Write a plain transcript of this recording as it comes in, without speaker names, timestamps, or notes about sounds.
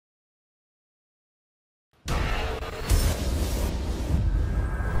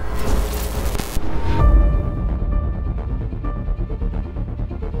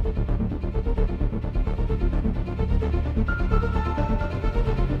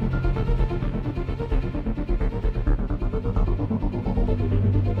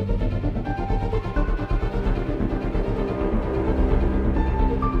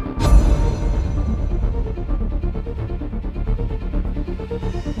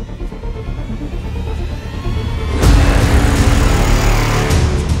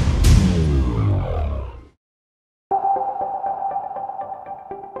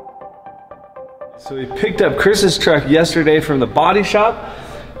So we picked up Chris's truck yesterday from the body shop,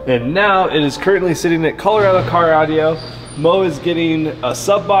 and now it is currently sitting at Colorado Car Audio. Mo is getting a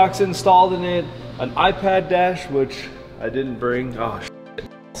sub box installed in it, an iPad dash, which I didn't bring. Oh, shit.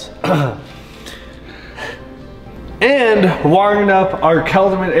 And wiring up our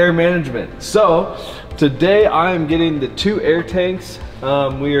Kelderman air management. So today I am getting the 2 air tanks.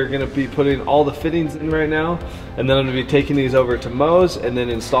 We are gonna be putting all the fittings in right now, and then I'm gonna be taking these over to Mo's and then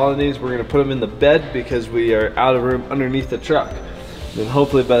installing these. We're gonna put them in the bed because we are out of room underneath the truck. Then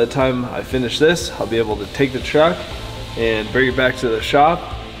hopefully by the time I finish this, I'll be able to take the truck and bring it back to the shop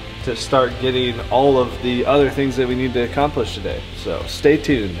to start getting all of the other things that we need to accomplish today. So stay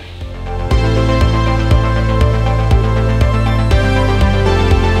tuned.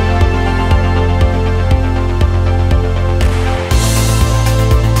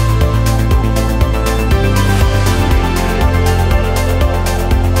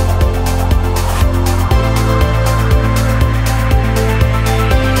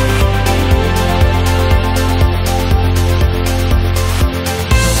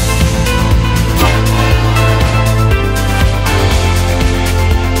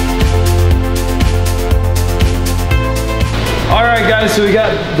 So we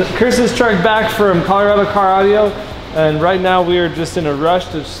got Chris's truck back from Colorado Car Audio, and right now we are just in a rush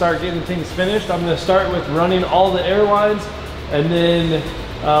to start getting things finished. I'm going to start with running all the air lines and then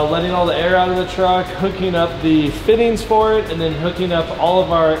letting all the air out of the truck, hooking up the fittings for it, and then hooking up all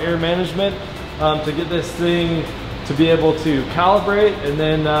of our air management to get this thing to be able to calibrate. And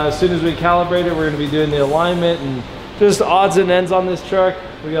then as soon as we calibrate it, we're going to be doing the alignment and just odds and ends on this truck.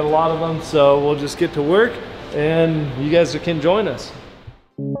 We got a lot of them, so we'll just get to work and you guys can join us.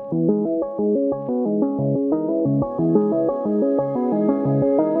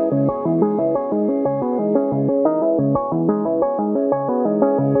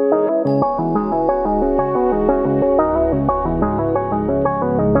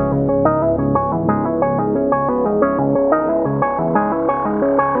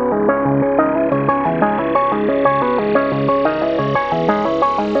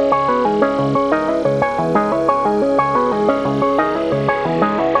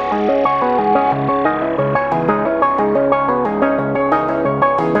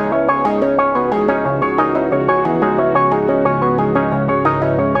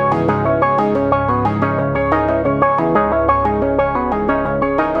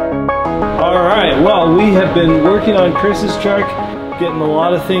 Well, we have been working on Chris's truck, getting a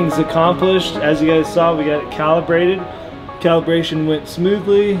lot of things accomplished. As you guys saw, we got it calibrated. Calibration went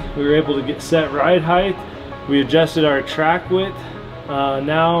smoothly. We were able to get set ride height. We adjusted our track width.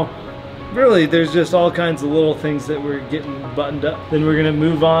 Now, really, there's just all kinds of little things that we're getting buttoned up. Then we're gonna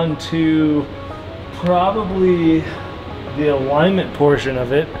move on to probably the alignment portion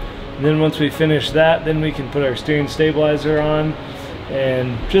of it. And then once we finish that, then we can put our steering stabilizer on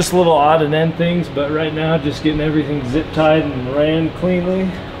and just little odd and end things. But right now, just getting everything zip tied and ran cleanly.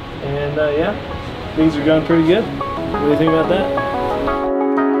 And yeah, things are going pretty good. What do you think about that?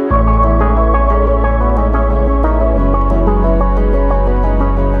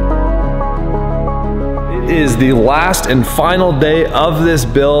 Is the last and final day of this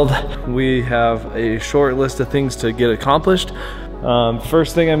build. We have a short list of things to get accomplished.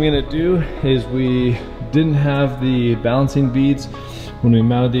 First thing I'm gonna do is we didn't have the balancing beads when we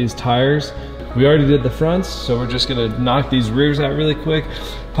mounted these tires. We already did the fronts, so we're just gonna knock these rears out really quick,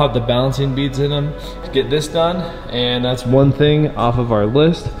 pop the balancing beads in them, get this done, and that's one thing off of our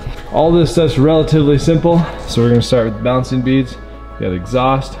list. All this stuff's relatively simple, so we're gonna start with the balancing beads. We got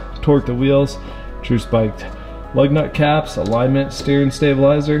exhaust, torque the wheels, true spiked lug nut caps, alignment, steering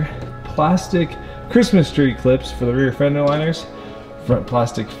stabilizer, plastic Christmas tree clips for the rear fender liners, front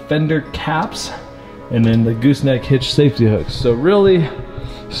plastic fender caps, and then the gooseneck hitch safety hooks. So really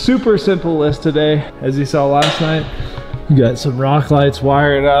super simple list today. As you saw last night, we got some rock lights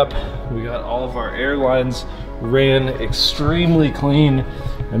wired up. We got all of our air lines ran extremely clean.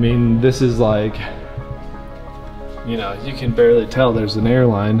 I mean, this is like, you know, you can barely tell there's an air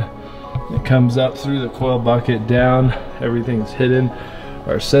line. It comes up through the coil bucket down, everything's hidden.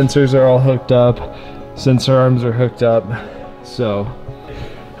 Our sensors are all hooked up, sensor arms are hooked up. So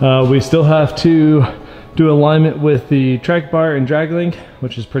we still have to do alignment with the track bar and drag link,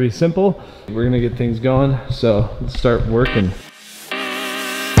 which is pretty simple. We're gonna get things going, so let's start working.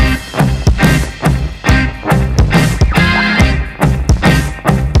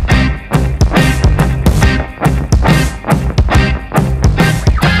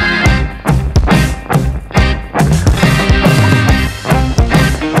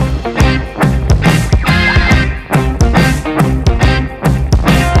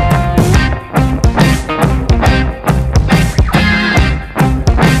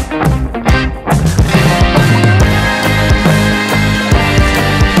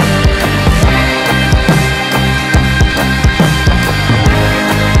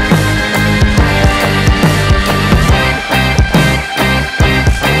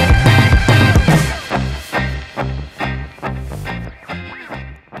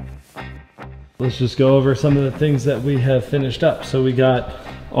 let's just go over some of the things that we have finished up. So we got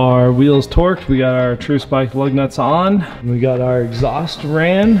our wheels torqued, we got our true spike lug nuts on, we got our exhaust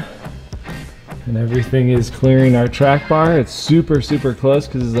ran, and everything is clearing our track bar. It's super close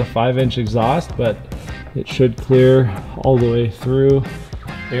because it's a 5-inch exhaust, but it should clear all the way through,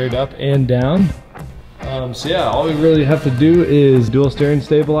 aired up and down. So yeah, all we really have to do is dual steering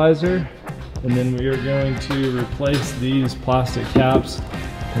stabilizer, and then we are going to replace these plastic caps,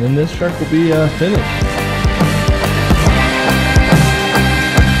 and then this truck will be finished.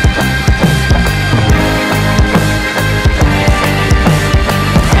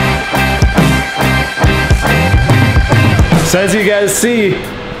 So as you guys see,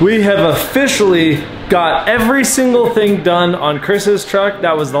 we have officially got every single thing done on Chris's truck.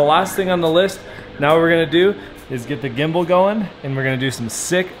 That was the last thing on the list. Now what we're gonna do is get the gimbal going, and we're gonna do some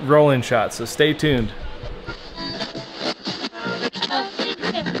sick rolling shots, so stay tuned.